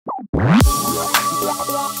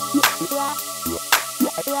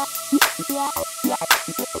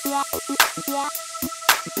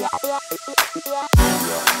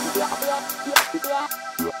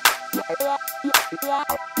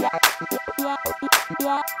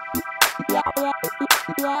What's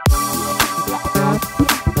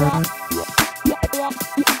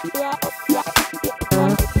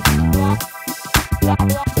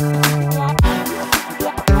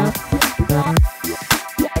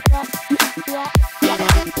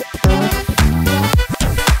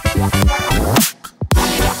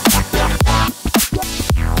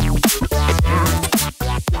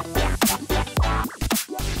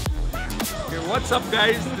up,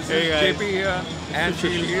 guys? This is JP here and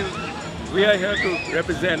Shil. We are here to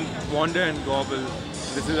represent WanderNGobble.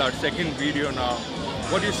 This is our second video now.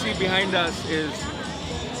 What you see behind us is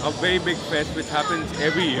a very big fest which happens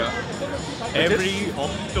every year. Every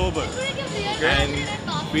October. And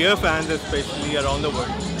beer fans especially around the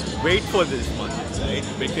world wait for this month, right?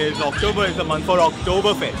 Because October is the month for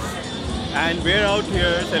Oktoberfest. And we're out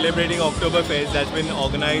here celebrating Oktoberfest that's been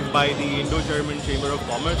organized by the Indo German Chamber of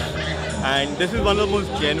Commerce. And this is one of the most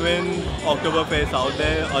genuine Oktoberfests out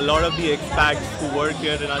there. A lot of the expats who work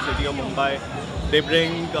here in our city of Mumbai, they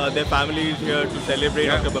bring their families here to celebrate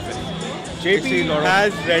Oktoberfest. JP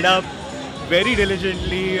has read up very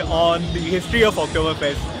diligently on the history of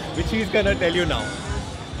Oktoberfest, which he's gonna tell you now.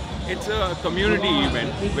 It's a community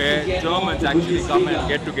event where Germans actually come and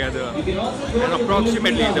get together, and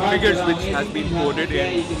approximately the figures which has been quoted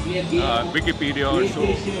in Wikipedia or so,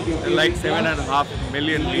 like 7.5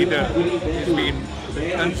 million liters is being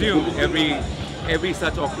consumed every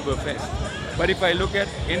such Oktoberfest. But if I look at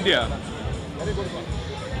India,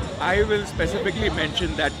 I will specifically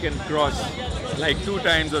mention that can cross like 2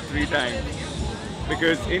 times or 3 times,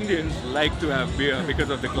 because Indians like to have beer because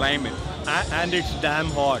of the climate. And it's damn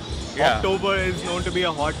hot. Yeah. October is known to be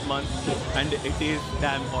a hot month, and it is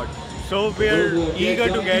damn hot. So we're eager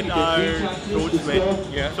to get our throats wet.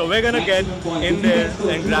 Yeah. So we're gonna get in there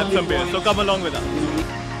and grab some beer. So come along with us.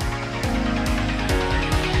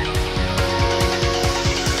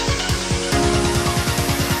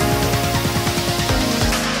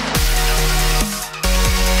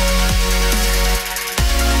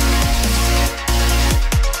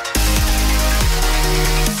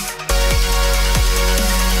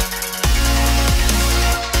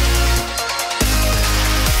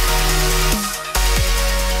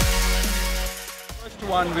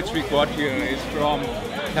 One which we got here is from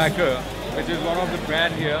Thacker, which is one of the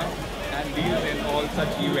brand here and deals in all such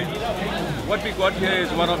events. What we got here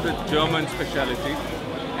is one of the German specialties.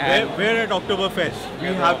 We're at Oktoberfest. We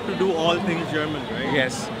have to do all things German, right?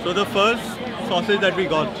 Yes. So the first sausage that we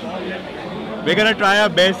got, we're gonna try our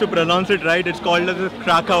best to pronounce it right. It's called as a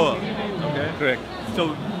Krakauer. Okay. Correct.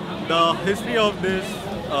 So the history of this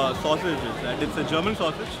sausage is that it's a German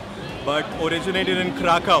sausage, but originated in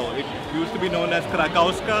Krakow. It used to be known as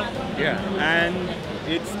Krakowska, and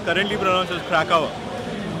it's currently pronounced as Krakauer.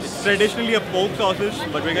 It's traditionally a pork sausage,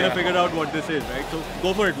 but we're gonna figure out what this is, right? So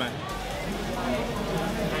go for it, man.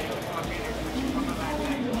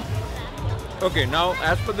 Okay, now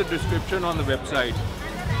as per the description on the website,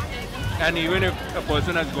 and even if a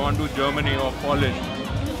person has gone to Germany or Poland,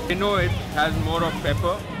 they know it has more of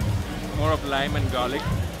pepper, more of lime and garlic,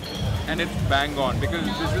 and it's bang on because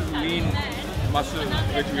this is lean muscle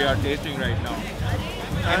which we are tasting right now.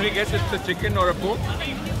 Can we guess it's a chicken or a pork?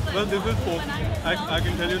 Well, this is pork. I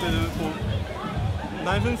can tell you this is pork.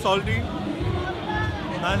 Nice and salty.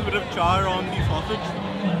 Nice bit of char on the sausage.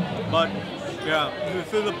 But yeah,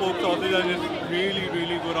 this is a pork sausage and it's really,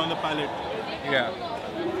 really good on the palate. Yeah.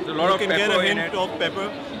 There's a lot of pepper in it. You can get a hint of pepper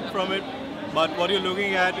from it. But what you're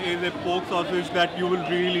looking at is a pork sausage that you will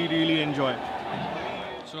really, really enjoy.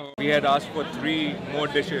 So we had asked for 3 more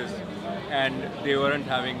dishes and they weren't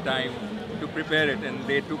having time to prepare it, and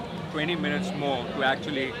they took 20 minutes more to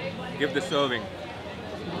actually give the serving.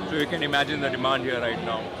 So you can imagine the demand here right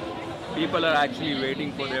now. People are actually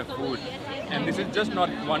waiting for their food, and this is just not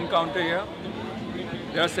one counter here.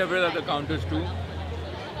 There are several other counters too,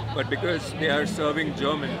 but because they are serving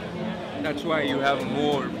German, that's why you have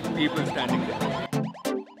more people standing there.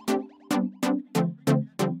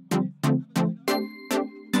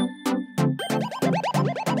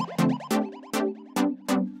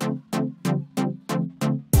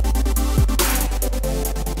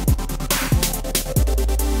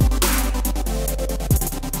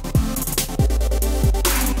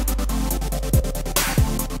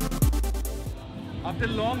 After a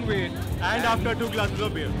long wait, and after 2 glasses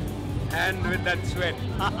of beer, and with that sweat,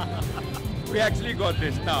 we actually got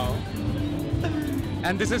this now.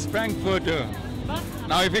 And this is Frankfurter.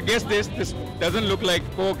 Now if you guess this doesn't look like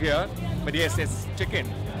pork here, but yes, it's chicken.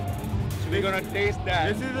 So we're gonna taste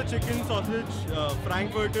that. This is a chicken sausage,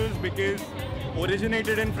 Frankfurters, because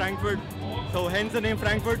originated in Frankfurt. So hence the name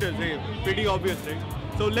Frankfurters, pretty obvious, right?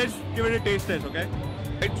 So let's give it a taste test, okay?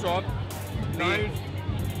 Quite soft. The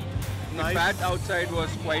fat outside was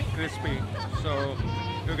quite crispy, so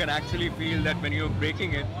you can actually feel that when you're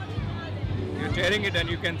breaking it, you're tearing it and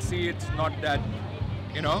you can see it's not that,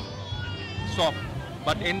 soft.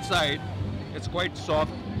 But inside, it's quite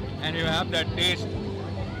soft and you have that taste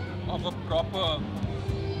of a proper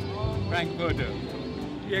Frankfurter.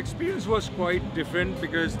 The experience was quite different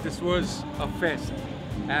because this was a fest,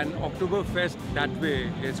 and Oktoberfest that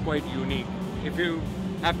way is quite unique. If you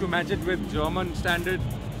have to match it with German standard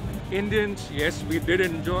Indians, yes, we did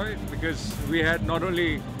enjoy it because we had not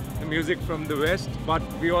only the music from the West, but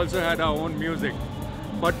we also had our own music.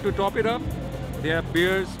 But to top it up, their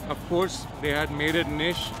beers, of course, they had made it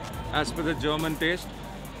niche as per the German taste.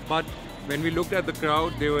 But when we looked at the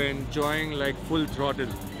crowd, they were enjoying like full throttle.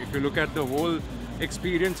 If you look at the whole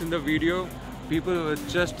experience in the video, people were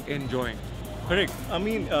just enjoying. Correct. I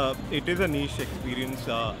mean, it is a niche experience.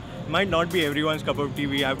 Might not be everyone's cup of tea,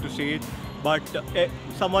 we have to say it. But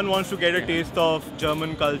someone wants to get a taste of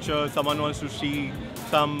German culture, someone wants to see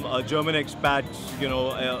some German expats,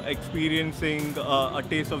 experiencing a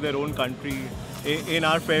taste of their own country in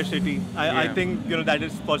our fair city. I think, that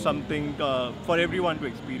is for something for everyone to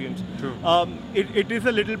experience. True. It is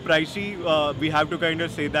a little pricey. We have to kind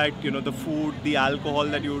of say that, the food, the alcohol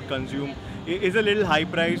that you would consume is a little high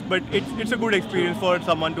priced, but it's a good experience for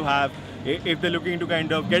someone to have. If they're looking to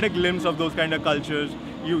kind of get a glimpse of those kind of cultures,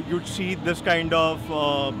 you'd see this kind of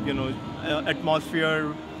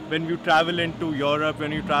atmosphere when you travel into Europe,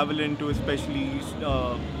 when you travel into especially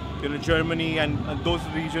Germany and those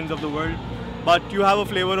regions of the world. But you have a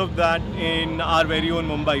flavor of that in our very own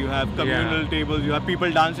Mumbai. You have communal tables, you have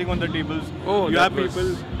people dancing on the tables. You have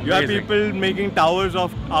people making towers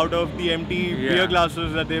out of the empty beer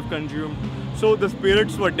glasses that they've consumed. So the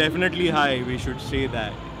spirits were definitely high, we should say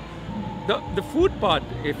that. The food part,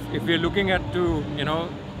 if we're looking at to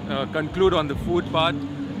conclude on the food part,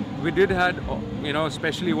 we did had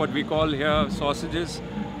especially what we call here sausages,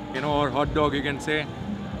 or hot dog you can say.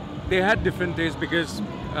 They had different tastes because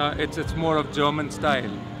it's more of German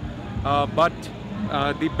style. But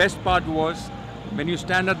the best part was when you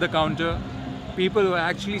stand at the counter, people were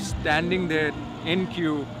actually standing there in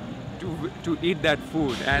queue to eat that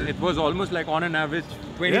food, and it was almost like on an average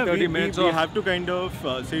 20-30 minutes. We have to kind of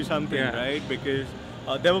say something, right? Because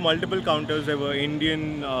there were multiple counters. There were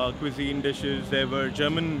Indian cuisine dishes, there were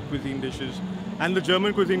German cuisine dishes, and the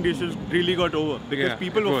German cuisine dishes really got over because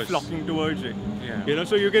people were flocking towards it.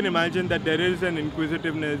 So you can imagine that there is an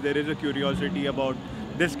inquisitiveness, there is a curiosity about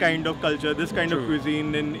this kind of culture, this kind of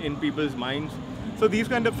cuisine in people's minds. So these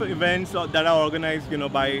kind of events that are organized,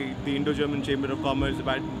 by the Indo-German Chamber of Commerce,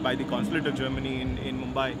 by the Consulate of Germany in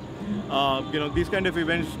Mumbai, these kind of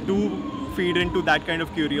events do feed into that kind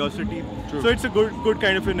of curiosity. So it's a good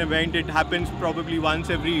kind of an event. It happens probably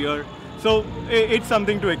once every year. So it's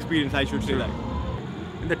something to experience, I should say that.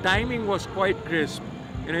 And the timing was quite crisp.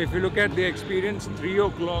 If you look at the experience, 3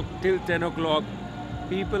 o'clock till 10 o'clock,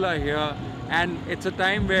 people are here, and it's a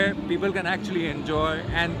time where people can actually enjoy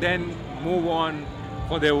and then move on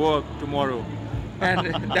for their work tomorrow.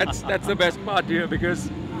 And that's the best part here, because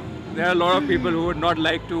there are a lot of people who would not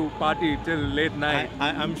like to party till late night.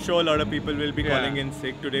 I'm sure a lot of people will be calling in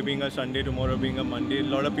sick, today being a Sunday, tomorrow being a Monday. A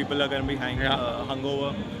lot of people are going to be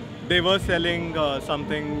hungover. They were selling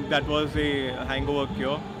something that was a hangover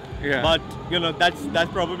cure. But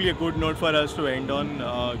that's probably a good note for us to end on.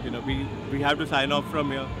 We have to sign off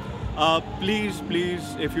from here.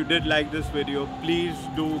 Please, if you did like this video, please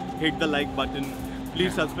do hit the like button.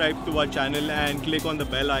 Please subscribe to our channel and click on the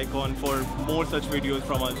bell icon for more such videos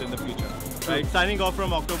from us in the future. Right? Signing off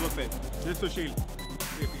from Oktoberfest. This is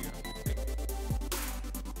Sushil.